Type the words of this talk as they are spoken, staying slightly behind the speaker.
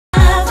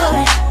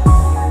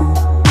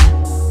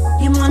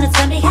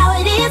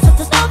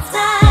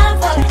time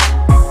for it.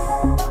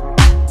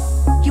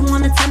 You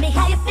wanna tell me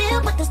how you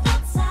feel, but there's no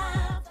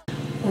time.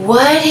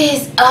 What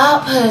is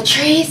up,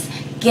 Patrice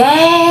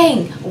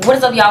gang? What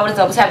is up, y'all? What is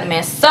up? What's happening,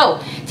 man? So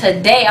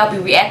today I'll be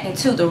reacting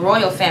to the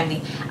royal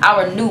family,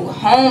 our new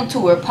home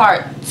tour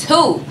part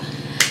 2.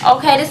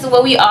 Okay, this is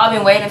what we all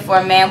been waiting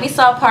for, man. We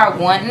saw part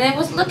 1 and it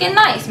was looking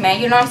nice, man.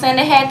 You know what I'm saying?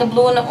 They had the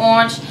blue and the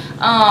orange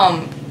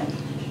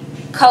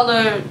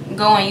color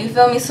going, you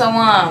feel me? So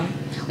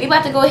we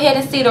about to go ahead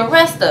and see the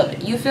rest of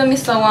it, you feel me?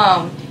 So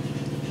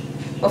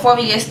before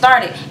we get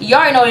started, you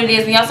already know what it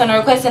is. When y'all send a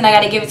request and I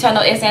gotta give it to y'all,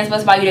 no ifs, ands,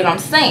 buts about you, know what I'm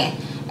saying.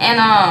 And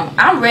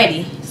I'm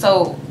ready,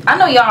 so I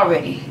know y'all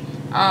ready.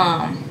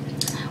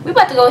 We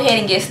about to go ahead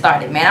and get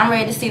started, man. I'm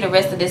ready to see the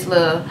rest of this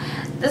little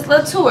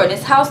tour,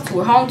 this house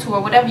tour, home tour,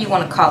 whatever you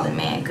want to call it,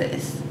 man,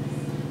 cause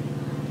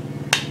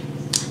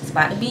it's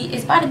about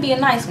to be a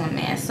nice one,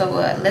 man. So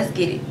let's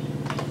get it.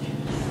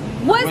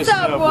 What's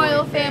up,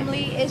 royal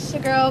family? It's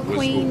your girl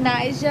Queen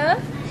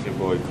Naija. It's your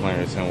boy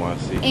Clarence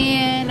NYC.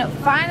 And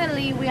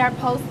finally we are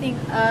posting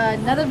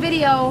another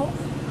video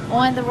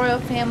on the royal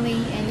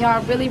family, and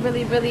y'all really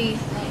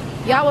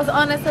y'all was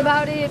honest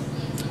about it,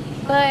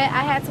 but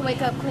I had to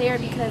wake up Claire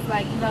because,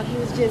 like, you know, he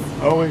was just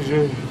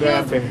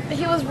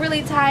he was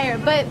really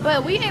tired,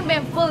 but we ain't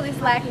been fully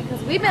slacking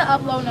because we've been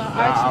uploading on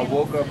our channel. I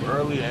woke up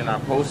early and I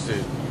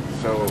posted.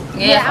 So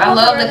yeah, I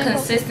love the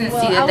consistency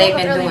that they've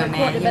been doing,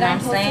 man. You know what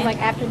I'm saying? Like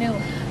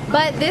afternoon.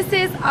 But this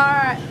is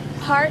our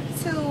part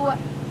 2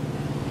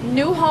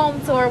 new home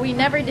tour. We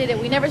never did it.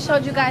 We never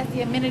showed you guys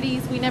the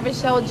amenities. We never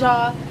showed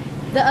y'all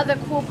the other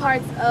cool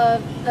parts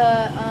of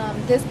the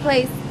this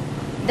place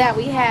that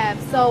we have.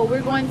 So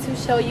we're going to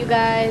show you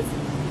guys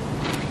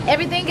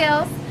everything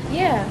else.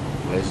 Yeah.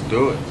 Let's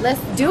do it.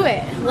 Let's do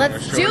it.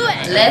 Let's do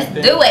it. Let's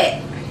do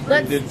it.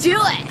 Let's do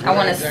it. I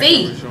want to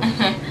see.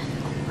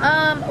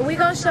 We're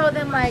gonna show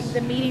them like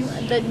the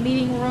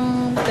meeting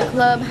room, the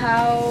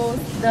clubhouse,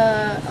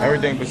 the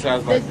everything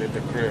besides like the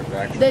crib, the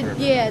actual crib.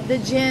 Yeah, the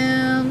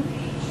gym,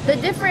 the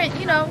different,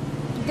 you know,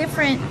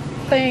 different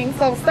things.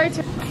 So So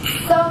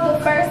the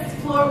first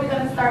floor we're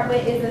gonna start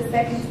with is the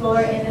second floor,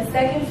 and the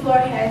second floor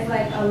has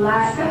like a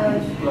lot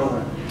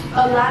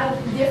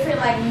of different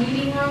like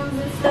meeting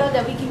rooms and stuff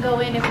that we can go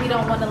in if we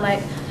don't want to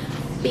like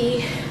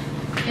be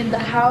in the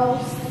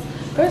house.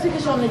 First we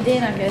can show them the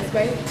den, I guess,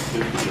 right?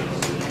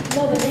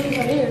 No, the den's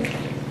over here.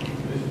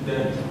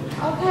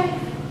 Okay.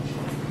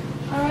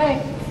 All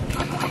right.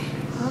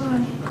 Hold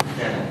on.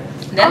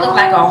 That looked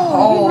like a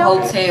whole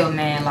hotel,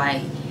 man.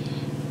 Like,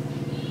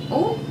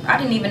 ooh, I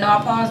didn't even know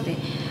I paused it.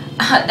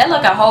 That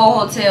looked like a whole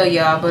hotel,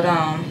 y'all. But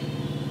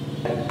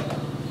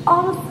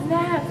oh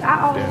snaps! I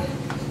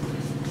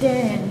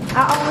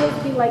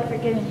always be like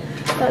forgetting.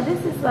 So this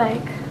is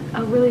like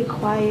a really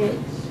quiet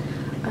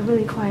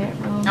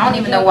room. I don't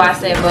even know why I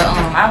said, but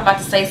I was about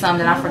to say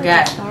something and I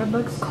forgot.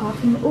 Starbucks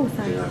coffee. Oh,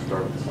 sorry.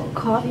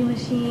 Coffee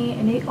machine,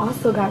 and they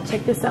also got,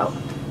 check this out.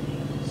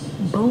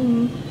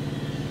 Boom,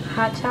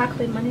 hot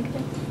chocolate, my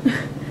nigga.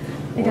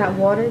 They got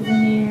waters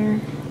in there,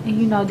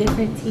 and you know,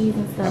 different teas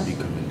and stuff. I'll be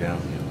coming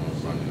down here when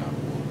I'm running out.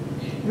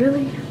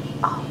 Really?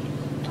 Oh,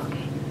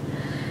 okay.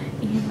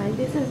 And like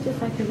this is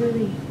just like a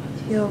really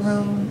chill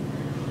room.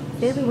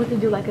 If we want to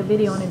do like a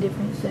video in a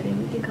different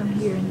setting, we can come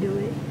here and do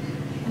it.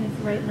 And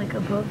it's right like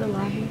above the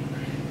lobby.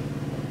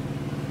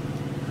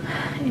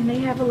 And they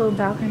have a little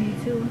balcony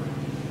too.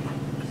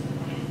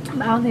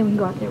 I don't think we can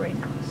go out there right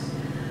now.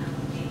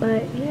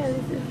 But yeah,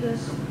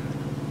 this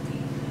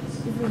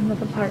is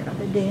another part of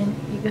the den.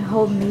 You can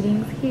hold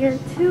meetings here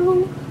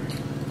too.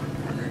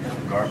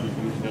 Garbage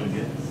we gonna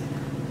get.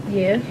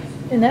 Yeah,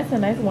 and that's a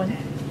nice one.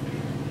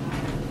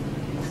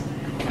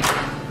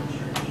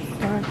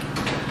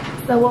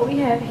 So what we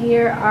have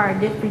here are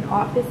different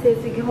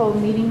offices you can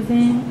hold meetings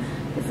in.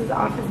 This is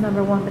office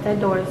number 1, but that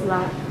door is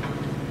locked.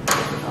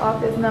 This is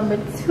office number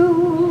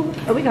 2.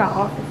 Oh, we got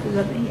offices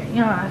up in here. You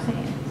know what I'm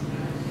saying?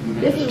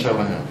 This is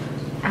chilling here.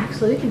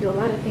 Actually, we can do a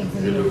lot of things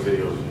in We here. do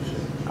videos and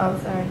shit. Oh,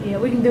 sorry. Yeah,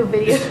 we can do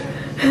videos.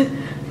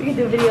 We can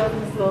do videos in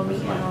this little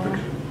meeting room.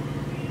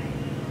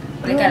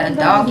 They got a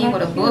doggy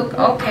with a book.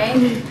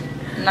 Okay.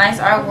 Nice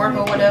artwork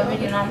or whatever,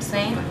 you know what I'm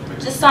saying?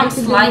 Just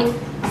something slight.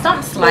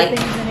 Something slight.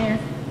 Things in there.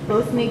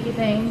 Little sneaky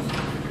things.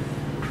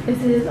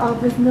 This is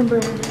office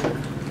number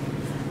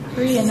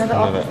 3. Another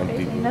office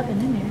space. Ain't nothing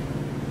in there.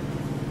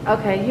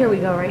 Okay, here we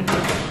go right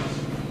here.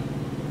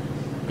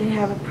 They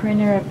have a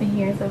printer up in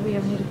here, so if we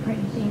ever need to print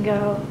anything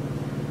out.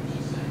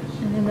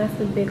 And then that's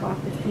the big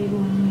office table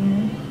in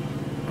here.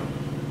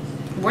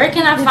 Where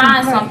can I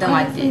find something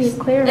like this?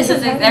 This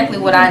is exactly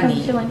what I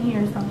need. Chill in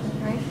here or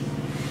something, right?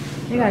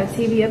 They got a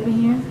TV up in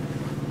here.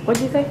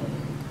 What'd you say?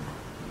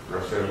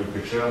 Girl said we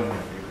could chill in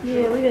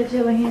here. Yeah, we could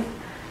chill in here.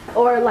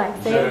 Or like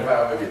say. If I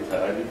ever get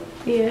tired.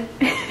 Yeah.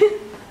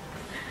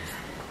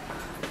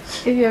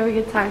 If you ever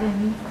get tired of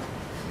me.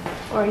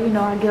 Or you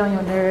know, I get on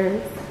your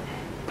nerves.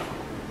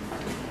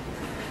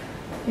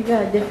 We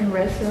got different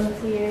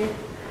restrooms here.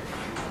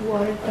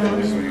 Water fountain.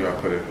 This is where you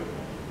gotta put it.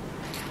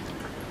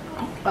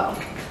 Oh.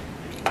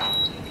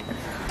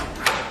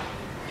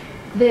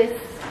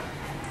 This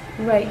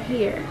right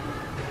here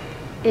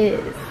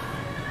is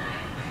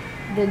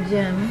the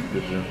gym.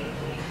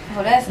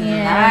 Oh, that's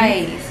Yeah.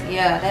 nice.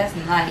 Yeah, that's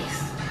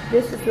nice.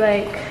 This is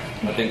like,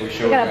 I think we we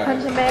showed got a that.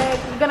 punching bag.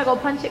 You gonna go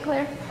punch it,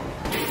 Claire?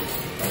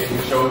 I think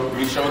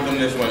we showed them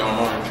this one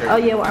on trip. Oh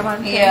yeah, well, I'm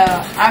on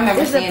Yeah, I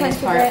remember This is a seeing this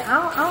punching part.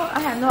 bag. I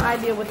have no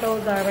idea what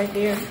those are right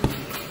there.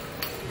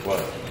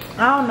 What?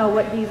 I don't know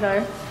what these are.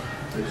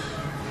 This.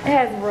 It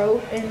has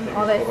rope and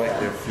all that Like stuff.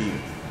 their feet.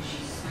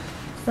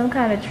 Some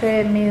kind of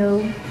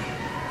treadmill.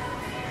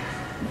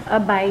 A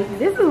bike.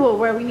 This is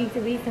where we need to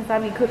be since I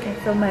be cooking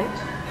so much.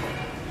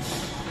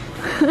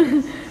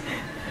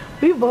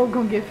 We both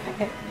gonna get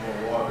fat.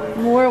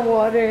 More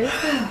water.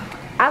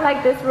 I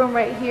like this room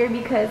right here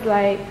because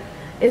like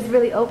it's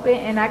really open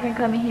and I can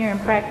come in here and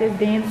practice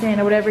dancing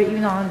or whatever,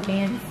 even though I don't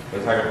dance.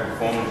 It's like a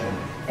performance room.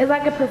 It's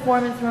like a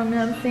performance room, you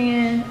know what I'm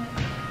saying?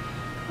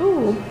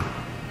 Ooh,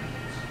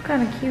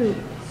 kind of cute.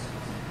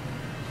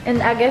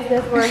 And I guess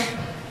that's where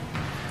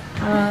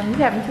you're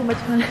having too much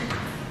fun.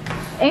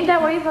 Ain't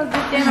that where you're supposed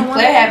to sit down on one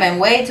Claire leg having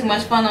way too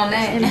much fun on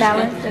that. and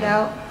balance it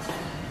out?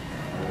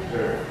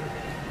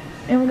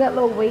 And we got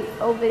little weights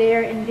over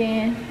there, and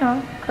then you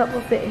know, a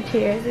couple sitting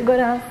chairs. We go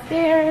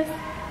downstairs,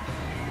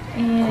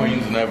 and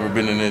Queen's never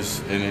been in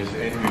this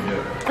entry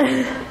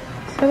yet.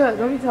 shut up,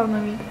 don't be talking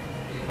to me.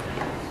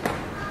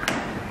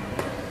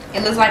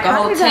 It looks like a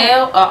How we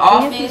hotel, a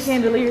got fancy office.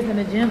 chandeliers in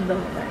the gym though.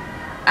 Like,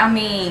 I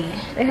mean,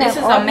 they have this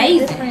is all these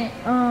amazing.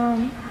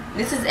 different,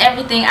 This is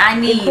everything I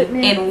need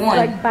equipment, in one.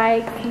 like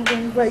bikes and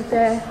things like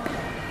that.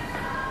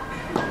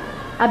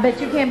 I bet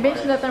you can't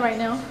bench nothing right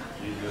now.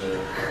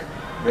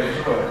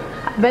 Bench what?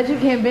 I bet you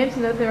can't bench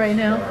nothing right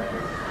now.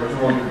 What you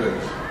want to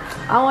bench?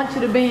 I want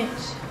you to bench.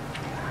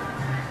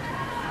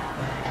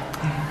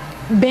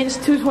 Bench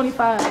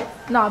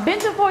 225. No,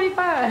 bench a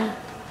 45.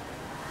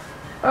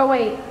 Or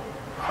wait.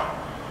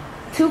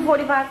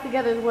 245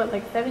 together is what,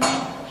 like 70?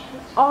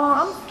 Oh,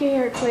 I'm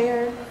scared,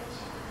 Claire.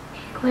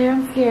 Claire,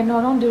 I'm scared.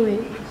 No, don't do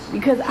it.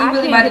 Because I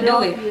really can't about to get it do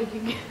off it. you. If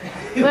you get,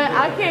 but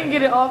I can't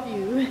get it off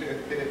you.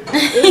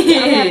 I'm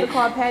gonna have to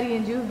call Patty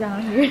and Juice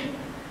down here.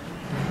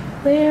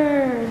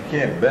 Claire, You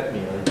can't bet me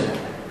on that.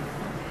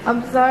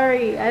 I'm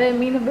sorry. I didn't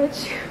mean to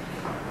bet you.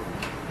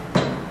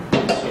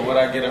 So what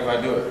I get if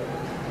I do it?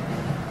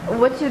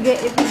 What you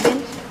get if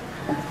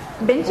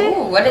you bench it?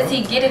 Ooh, what does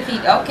he get if he?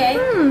 Okay.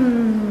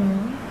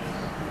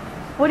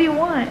 What do you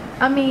want?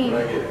 I mean,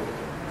 What I get?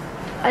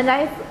 a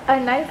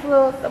nice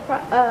little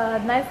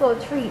nice little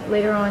treat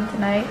later on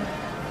tonight.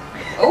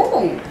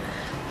 Ooh.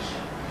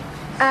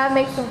 I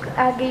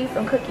gave you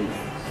some cookies.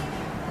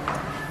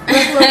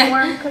 Like little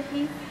warm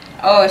cookies.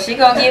 Oh, she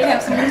gonna give him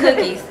some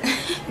cookies.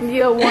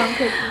 Yeah, warm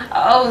cookies.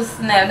 Oh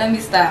snap! Let me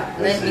stop.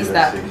 Let me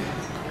stop.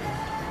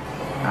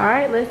 All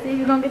right, let's see if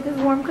you're gonna get this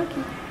warm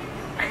cookie.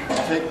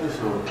 Take this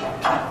one.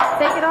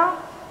 Take it off.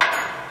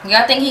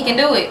 Y'all think he can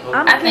do it?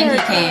 I think he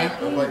can.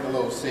 I like the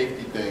little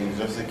safety things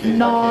just in case.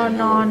 No, I can't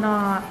do it.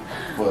 no.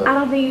 But I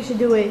don't think you should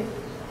do it.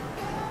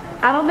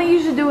 I don't think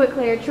you should do it,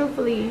 Claire.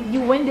 Truthfully,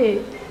 you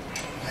winded.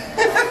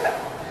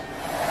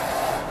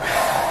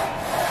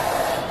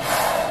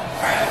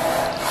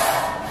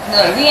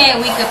 Look, we ain't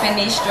weak up in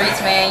these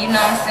streets, man. You know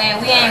what I'm saying?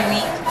 We ain't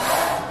weak.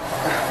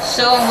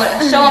 Show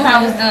him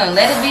how it's done.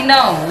 Let it be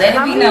known. Let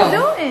it be known.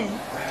 How you doing?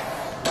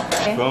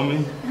 Okay. feel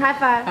me? High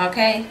five.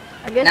 Okay.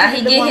 I guess Now you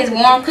he did the get his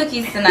warm warm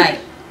cookies tonight.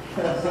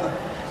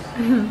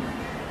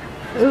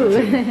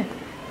 Ooh.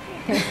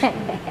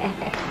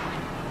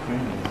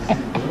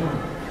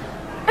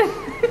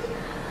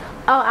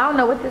 Oh, I don't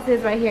know what this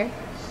is right here.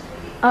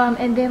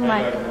 And then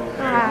like,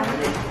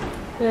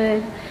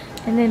 good.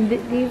 And then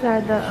these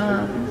are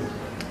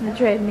the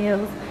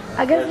treadmills.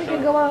 I guess we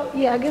can go out.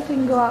 Yeah, I guess we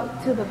can go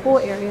out to the pool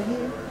area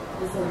here.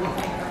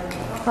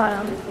 Hold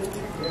on.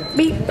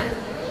 Beep.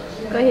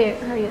 Go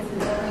ahead. Hurry up.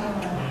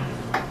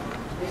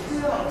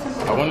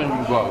 I wonder if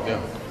you go out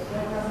there.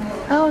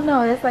 Oh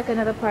no, that's like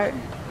another part.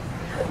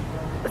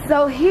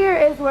 So here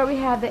is where we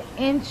have the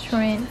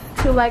entrance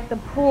to like the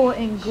pool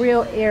and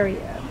grill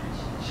area.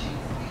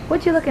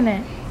 What you looking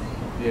at?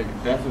 Yeah,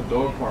 that's a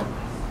dog park.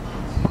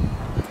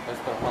 That's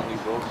the Huntley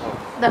dog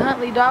park. The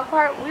Huntley dog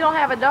park? We don't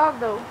have a dog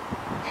though.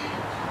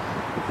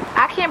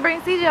 I can't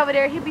bring CJ over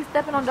there. He'll be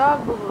stepping on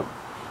dog boo boo.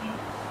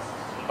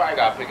 You probably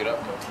gotta pick it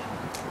up though.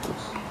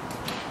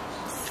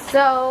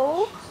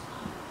 So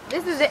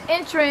this is the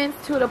entrance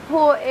to the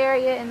pool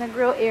area and the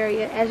grill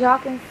area. As y'all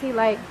can see,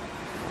 like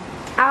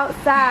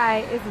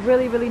outside it's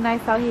really, really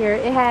nice out here.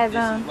 It has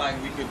This is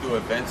like we could do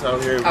events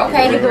out here.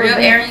 Okay, the grill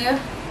area.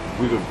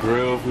 We could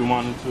grill if we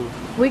wanted to.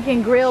 we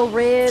can grill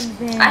ribs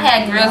and I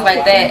had grills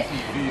like that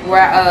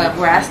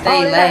where I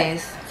stayed they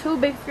last. got 2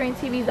 big screen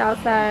TVs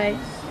outside.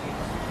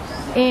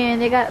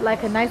 And they got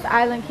like a nice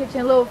island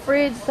kitchen, little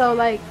fridge. So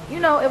like, you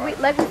know, if we,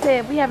 like we said,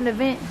 if we have an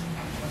event,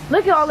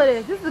 look at all of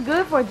this. This is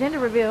good for a gender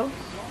reveal.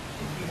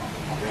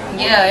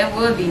 Yeah, it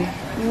would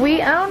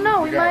be. I don't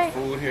know, we We might. got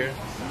food here.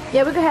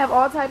 Yeah, we could have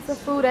all types of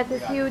food at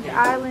this huge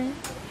island.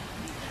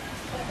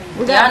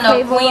 We Y'all got know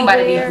table Queen about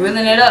to over be there.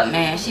 grilling it up,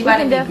 man. She We about to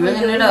can be definitely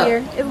grilling do it up.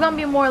 here. It's gonna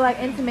be more like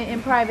intimate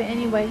and private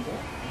anyway.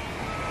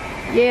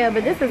 Yeah,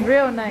 but this is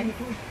real nice.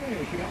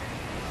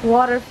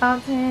 water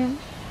fountain.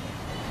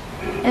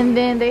 And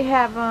then they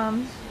have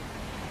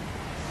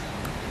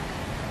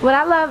what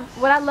I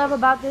love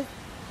about this,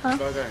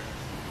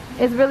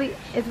 it's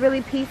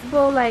really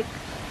peaceful. Like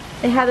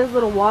they have this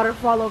little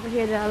waterfall over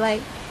here that I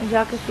like, as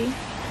y'all can see.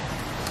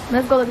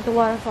 Let's go look at the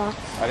waterfall.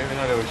 I didn't even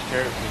know there was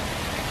chairs.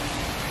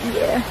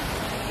 Yeah.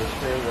 There's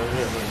chairs right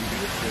here, but you can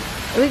just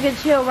sit. We can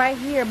chill right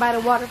here by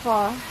the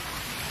waterfall.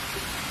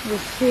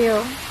 Just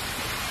chill.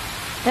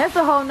 That's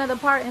a whole nother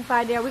part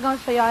inside there. We're gonna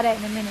show y'all that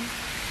in a minute.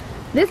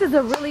 This is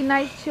a really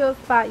nice chill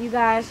spot, you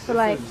guys, for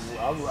like.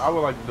 I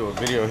would like to do a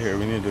video here.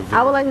 We need to do a video.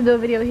 I would like to do a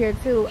video here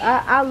too.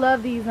 I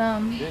love these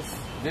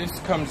This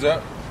comes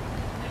up.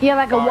 Yeah,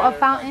 like a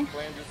fountain.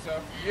 Like,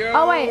 yo,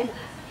 oh wait.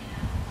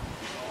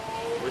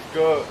 What's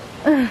good?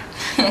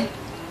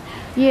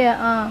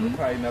 Yeah,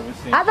 Probably never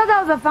seen. I thought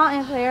that was a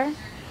fountain, Claire.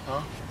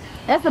 Huh?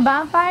 That's a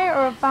bonfire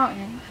or a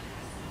fountain?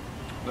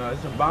 No,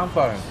 it's a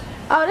bonfire.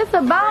 Oh, this is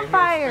a bonfire.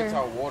 Right here spits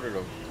out water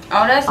though.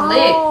 Oh, that's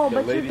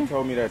lit. The lady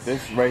told me that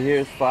this right here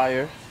is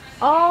fire.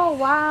 Oh,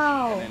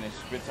 wow. And then it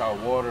spits out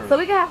water. So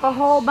we can have a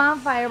whole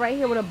bonfire right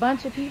here with a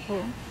bunch of people.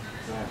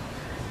 Yeah.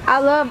 I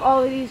love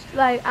all of these.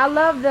 Like, I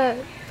love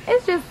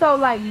it's just so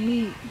like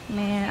neat,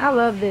 man. I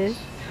love this.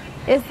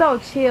 It's so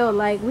chill.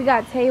 Like, we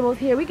got tables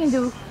here. We can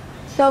do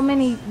so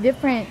many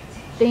different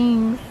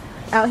things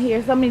out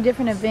here. So many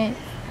different events.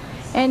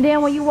 And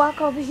then when you walk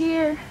over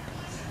here,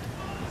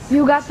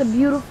 you got the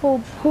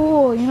beautiful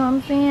pool. You know what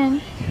I'm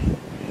saying?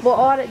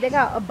 Well, they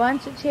got a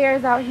bunch of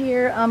chairs out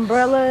here,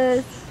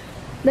 umbrellas.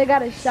 They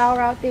got a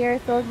shower out there,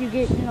 so if you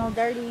get,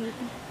 dirty.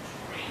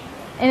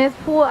 And it's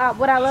pool out.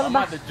 What I love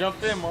about I'm about to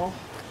jump in, Mo.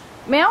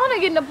 Man, I want to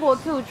get in the pool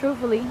too,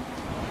 truthfully.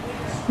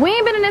 We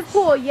ain't been in this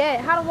pool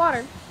yet. How the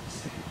water?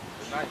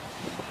 Nice.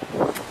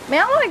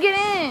 Man, I want to get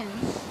in.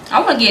 I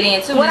want to get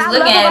in too. Just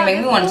looking at it, make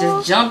me want to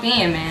just jump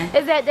in, man.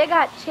 Is that they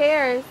got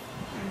chairs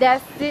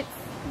that sits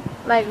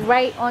like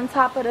right on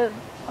top of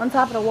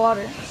the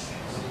water.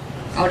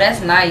 Oh,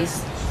 that's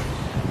nice.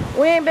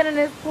 We ain't been in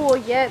this pool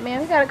yet,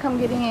 man. We gotta come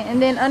get in. And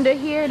then under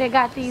here, they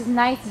got these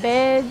nice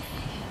beds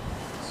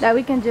that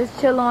we can just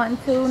chill on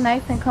too,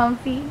 nice and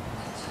comfy.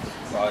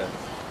 Fire.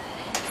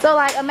 So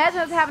like, imagine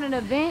us having an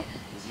event.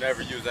 We've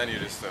never used any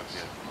of this stuff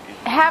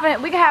yet.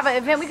 We could have an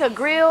event. We could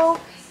grill.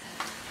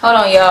 Hold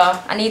on,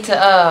 y'all. I need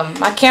to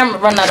my camera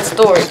run out of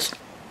storage.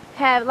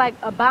 Have like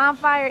a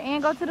bonfire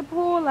and go to the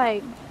pool,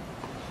 like.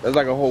 That's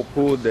like a whole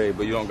pool day,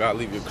 but you don't gotta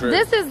leave your crib.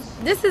 This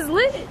is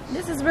lit.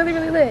 This is really,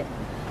 really lit.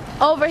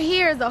 Over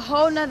here is a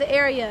whole nother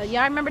area.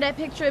 Y'all remember that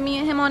picture of me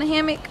and him on a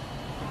hammock?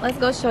 Let's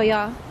go show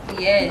y'all.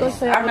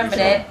 Yes, I remember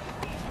that.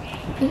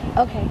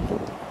 Okay.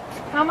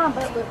 How my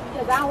butt look?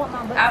 Because I want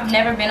my butt. I've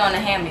never been on a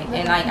hammock,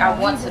 and like I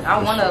want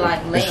to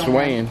like lay It's on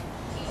swaying.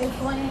 It's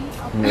swaying.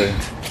 Okay.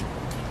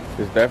 Yeah.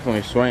 It's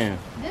definitely swaying.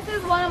 This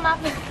is one of my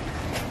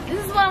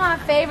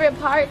favorite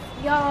parts,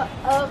 y'all,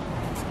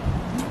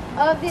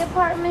 of the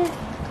apartment.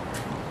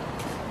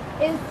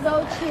 It's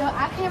so chill.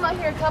 I came out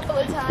here a couple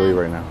of times. I'll you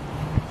right now.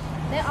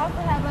 They also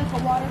have like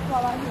a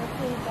waterfall out here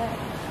too, but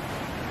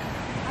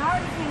I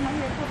already came out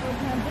here a couple of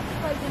times. This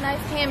is like the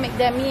nice hammock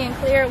that me and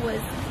Claire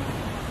was.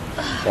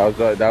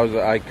 That was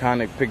an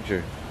iconic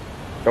picture.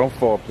 Don't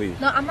fall, please.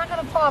 No, I'm not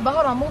gonna fall, but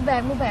hold on, move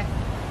back, move back.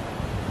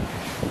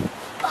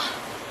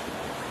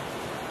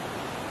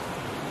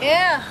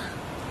 Yeah.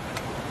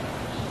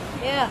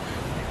 Yeah.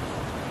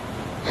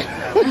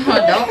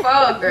 Don't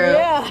fall, girl.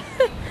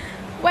 Yeah.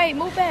 Wait,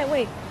 move back,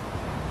 wait.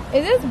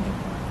 Is this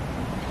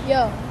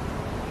yo?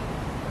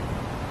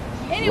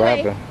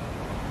 Anyway,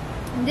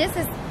 this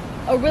is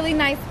a really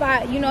nice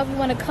spot. You know, if you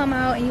want to come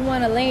out and you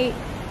want to lay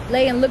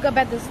and look up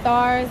at the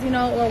stars,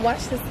 or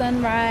watch the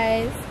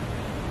sunrise,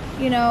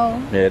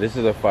 Yeah, this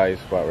is a fire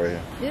spot right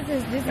here. This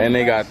is. And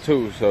they got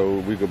two, so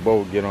we could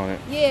both get on it.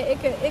 Yeah, it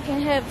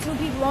can have two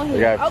people on here.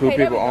 They got two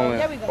people on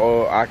there we it, go.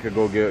 or I could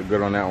go get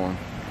good on that one.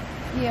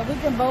 Yeah, we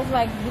can both be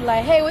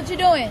like, hey, what you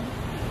doing?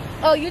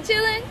 Oh, you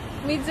chilling?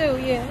 Me too.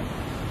 Yeah.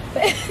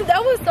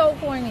 That was so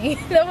corny.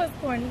 That was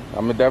corny.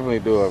 I'm gonna definitely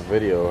do a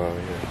video over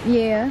here.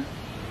 Yeah.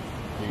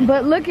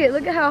 But look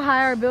at how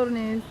high our building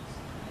is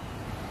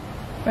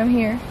from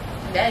here.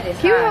 That is.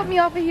 Can you help me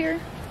off of here?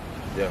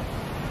 Yeah.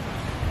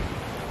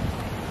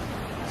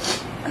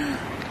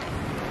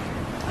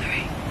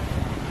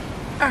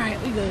 All right,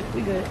 we good.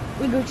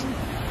 We Gucci.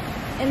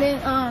 And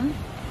then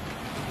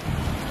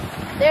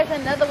there's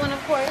another one, of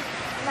course.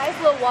 Nice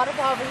little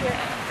waterfall over here.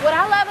 What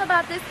I love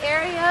about this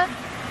area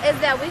is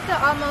that we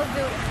could almost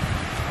do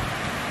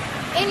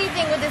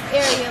anything with this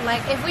area.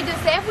 Like if we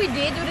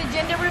did do the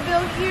gender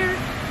reveal here,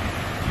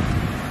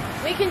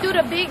 we can do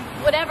the big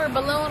whatever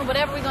balloon,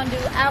 whatever we're gonna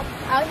do out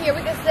here.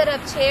 We can set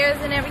up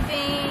chairs and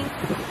everything.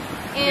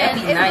 And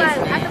that'd be nice,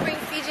 I can bring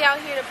CJ out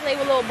here to play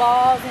with little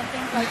balls and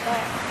things like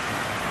that.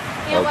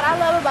 And what I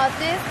love about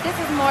this is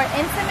more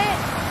intimate.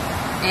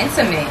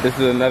 Intimate. This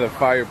is another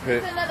fire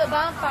pit. This is another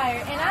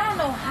bonfire, and I don't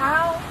know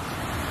how.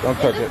 Don't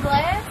touch Is this it.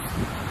 glass?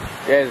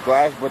 Yeah, it's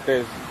glass, but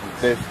there's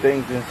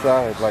things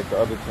inside like the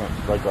other one.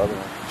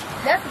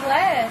 That's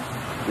glass.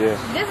 Yeah.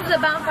 This is a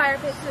bonfire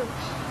pit too.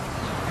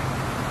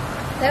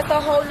 That's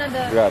a whole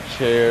nother. We got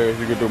chairs.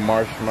 You can do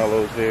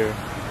marshmallows here.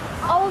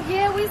 Oh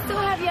yeah, we still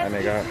have yet And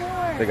to get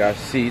more. they got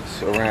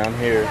seats around We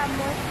here. got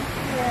more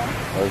seats here.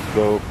 Let's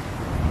go.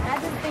 I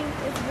just think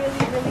it's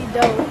really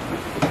dope.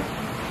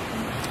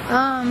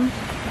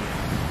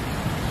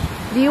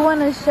 Do you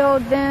want to show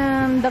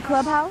them the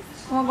clubhouse?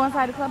 You want to go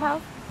inside the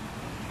clubhouse?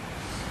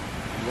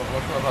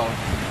 What clubhouse?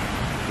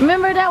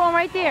 Remember that one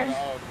right there?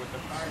 With the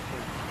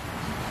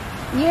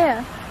fireplace.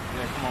 Yeah.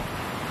 Yeah, come on.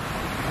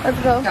 Let's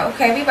go.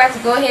 Okay, we about to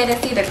go ahead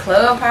and see the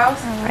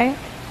clubhouse. All right.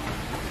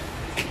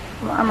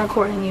 Well, I'm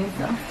recording you,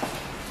 so.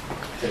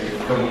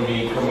 Come with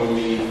me,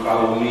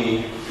 follow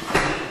me.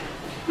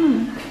 I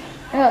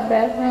got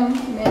bathrooms,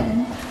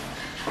 men,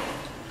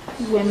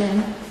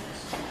 women.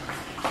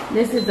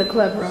 This is the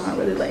club room I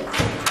really like.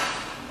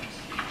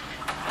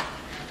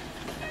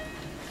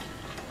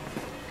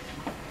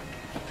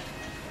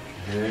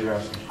 Here you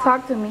got some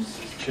Talk to me.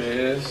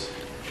 chairs.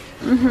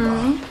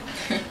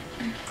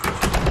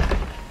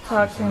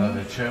 Talk to me.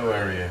 Another chill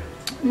area.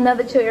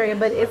 Another chill area,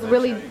 but it's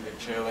really. You can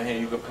chill in here.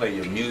 You can play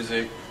your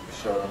music.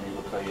 Show them you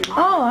can play your music.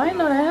 Oh, I didn't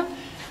know that.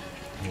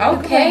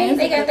 Okay,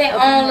 they got their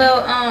own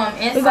little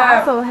We inside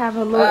also have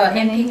a little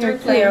in here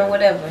MP3 player or too.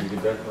 whatever. You can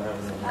definitely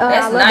have them. I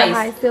That's love nice. the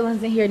high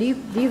ceilings in here.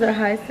 These are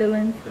high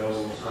ceilings.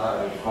 Those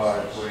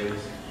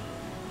fireplace.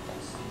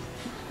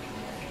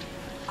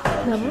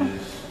 Level.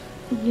 Couches.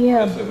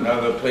 Yeah, It's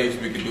another place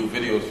we can do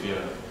videos for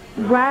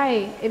you.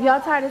 right. If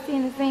y'all tired of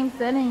seeing the same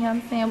setting, you know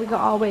what I'm saying, we can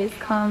always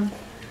come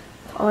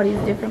to all these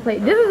different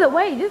places. This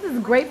is this is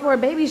great for a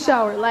baby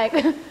shower. Like,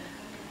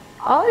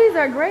 all these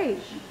are great.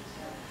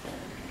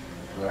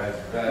 Glass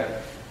back.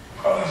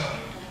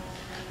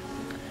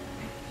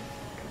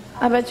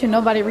 I bet you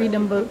nobody read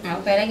them books.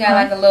 Okay, they got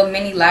like a little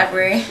mini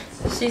library.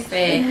 She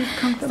said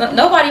so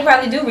nobody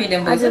probably do read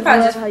them books. They're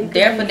probably love how you just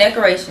there can for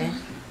decoration.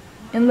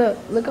 And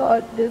look at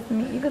all this.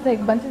 You can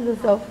take bunches of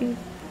selfies.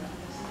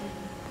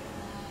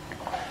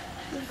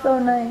 It's so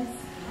nice.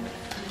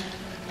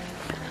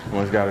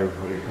 One's got it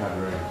for the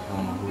copyright. I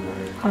don't know who that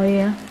is. Oh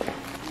yeah.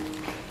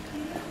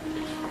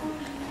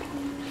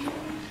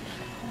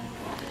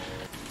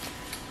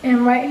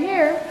 And right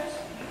here,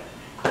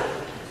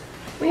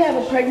 we have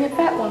a pregnant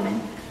fat woman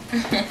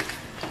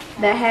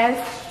that has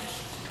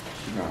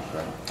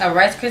A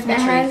Rice Krispie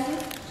treat.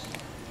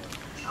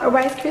 a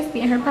Rice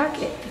Krispie in her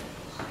pocket.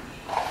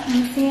 You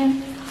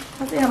understand?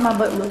 I'll see how my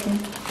butt looking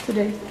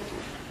today.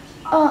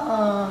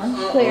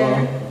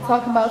 Claire,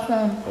 talking about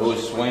some. It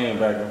was swaying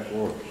back and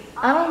forth.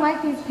 I don't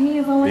like these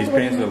pants. I don't like These the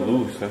way pants they are make-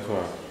 loose, that's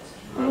why.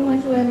 I don't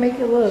like the way I make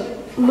it look.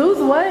 Lose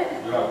what?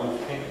 You got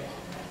loose pants.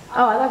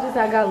 Oh, I thought you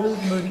said I got loose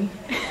booty.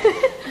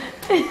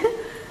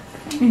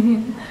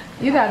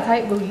 You got a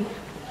tight booty.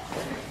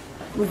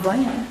 With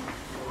bland.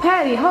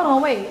 Patty, hold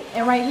on, wait.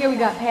 And right here we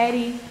got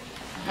Patty.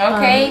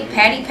 Okay,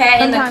 Patty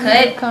Pat in the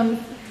Sometimes it cut. comes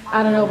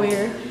out of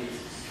nowhere.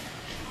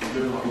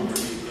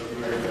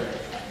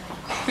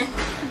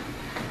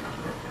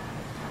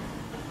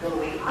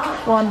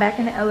 Going back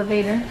in the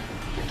elevator.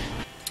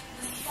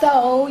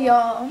 So,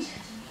 y'all,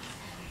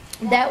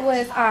 that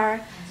was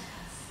our.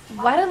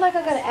 Why did like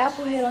I got an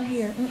apple head on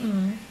here?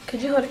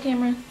 Could you hold the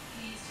camera?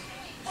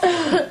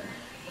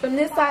 From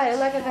this side,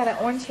 like I got an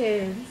orange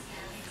head.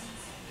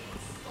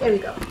 There we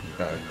go.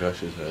 Got a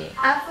gush's head.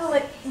 I feel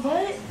like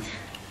what?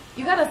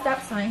 You got a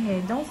stop sign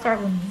head. Don't start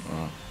with me.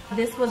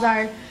 This was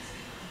our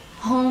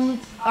home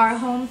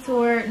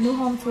tour, new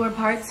home tour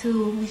part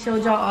 2. We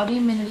showed y'all all the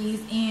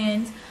amenities,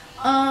 and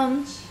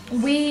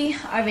we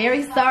are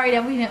very sorry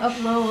that we didn't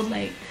upload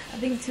like I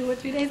think 2 or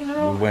 3 days in a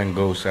row. We went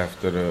ghost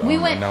after the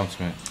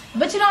announcement.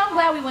 But you know, I'm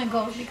glad we went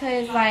ghost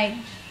because like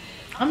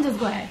I'm just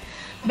glad.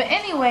 But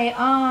anyway,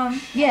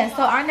 yeah,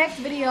 so our next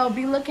video,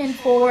 be looking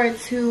forward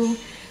to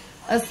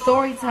a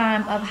story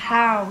time of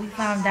how we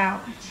found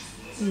out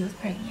he was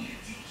pregnant.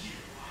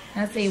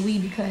 And I say we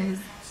because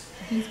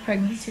he's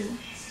pregnant too.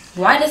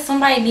 Why does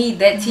somebody need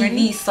that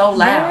TV so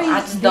loud? I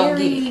just don't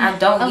get it. I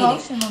don't get it.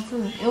 Emotional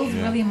too. It was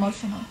really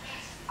emotional.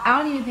 I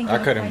don't even think I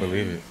couldn't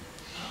believe it.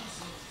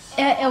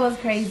 It was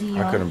crazy,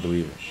 y'all. I couldn't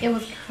believe it. It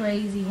was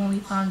crazy when we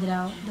found it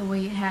out, the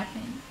way it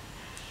happened.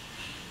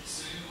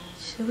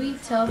 Should we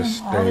tell them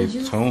all the Stay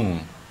juice?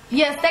 tuned.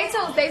 Yeah, stay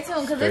tuned,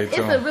 because it's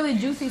a really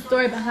juicy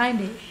story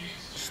behind it.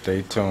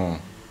 Stay tuned.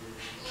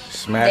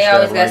 Smash They that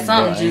always got like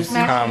something button, juicy.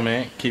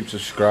 comment, keep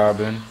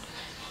subscribing.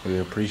 We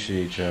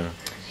appreciate y'all.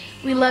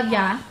 We love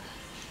y'all.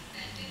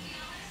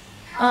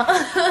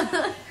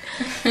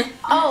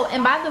 Oh,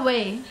 and by the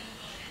way,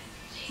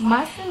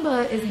 my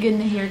Simba is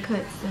getting a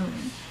haircut soon.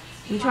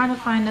 We're trying to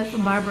find us a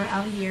barber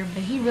out here,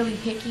 but he really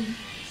picky.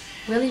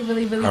 Really I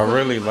picky.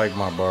 really like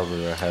my barber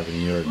that I have in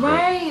New York.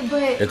 Right,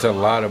 but It's a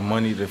lot of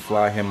money to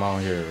fly him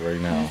out here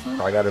right now.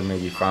 I gotta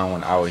maybe find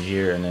one out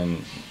here and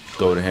then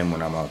go to him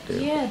when I'm out there.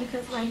 yeah,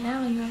 because right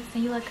now, you know what I'm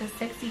saying, you're like a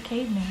sexy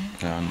caveman.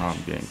 Yeah, I know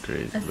I'm getting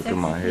crazy. A Look sexy at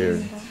my hair.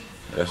 caveman.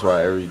 That's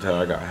why every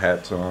time I got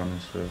hats on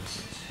and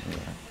stuff. Yeah.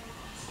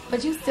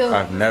 But you still,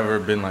 I've never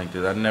been like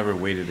this. I've never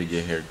waited to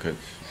get haircuts.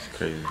 It's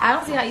crazy. I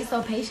don't see how you're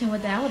so patient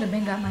with that. I would have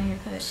been got my hair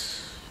cut.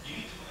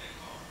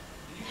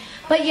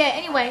 But yeah,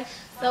 anyway,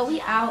 So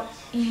we out,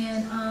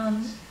 and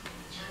want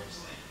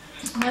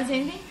to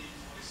say anything?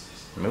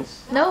 Nope.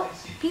 Nope.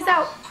 Peace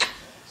out.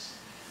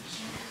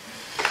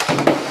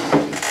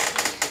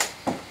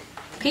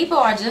 People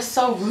are just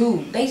so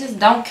rude. They just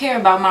don't care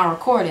about my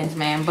recordings,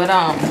 man. But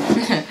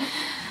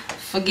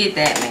forget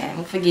that,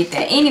 man. Forget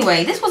that.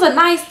 Anyway, this was a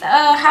nice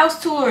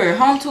house tour,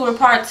 home tour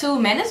part 2,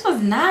 man. This was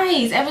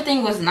nice.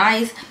 Everything was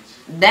nice.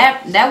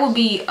 That would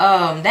be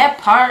that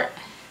part.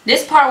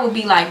 This part would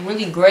be like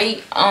really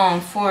great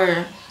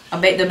for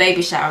the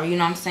baby shower. You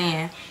know what I'm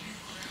saying?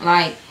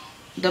 Like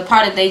the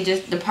part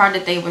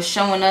that they were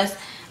showing us,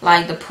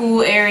 like the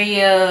pool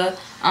area,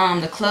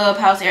 the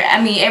clubhouse area.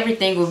 I mean,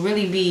 everything would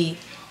really be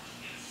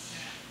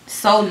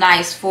so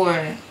nice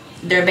for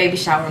their baby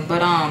shower.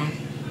 But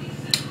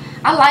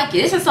I like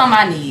it. This is something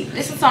I need.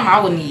 This is something I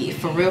would need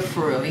for real.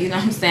 You know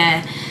what I'm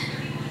saying?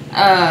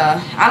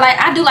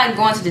 I do like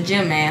going to the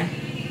gym, man.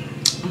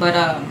 But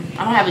I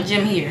don't have a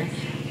gym here.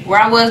 Where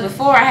I was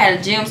before, I had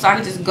a gym, so I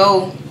could just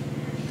go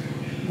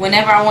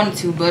whenever I wanted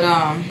to. But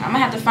I'm gonna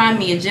have to find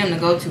me a gym to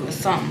go to or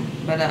something.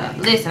 But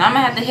listen, I'm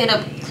gonna have to hit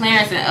up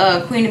Clarence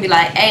and Queen to be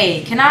like,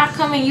 hey, can I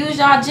come and use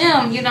y'all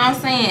gym? You know what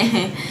I'm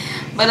saying?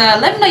 But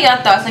let me know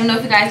y'all thoughts. Let me know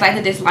if you guys liked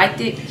it, disliked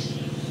it.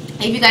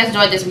 If you guys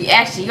enjoyed this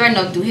reaction, you already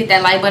know to do. Hit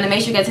that like button.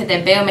 Make sure you guys hit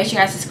that bell. Make sure you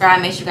guys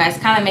subscribe. Make sure you guys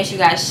comment. Make sure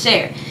you guys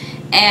share.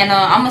 And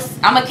I'm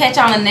gonna catch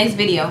y'all in the next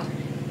video.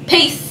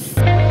 Peace.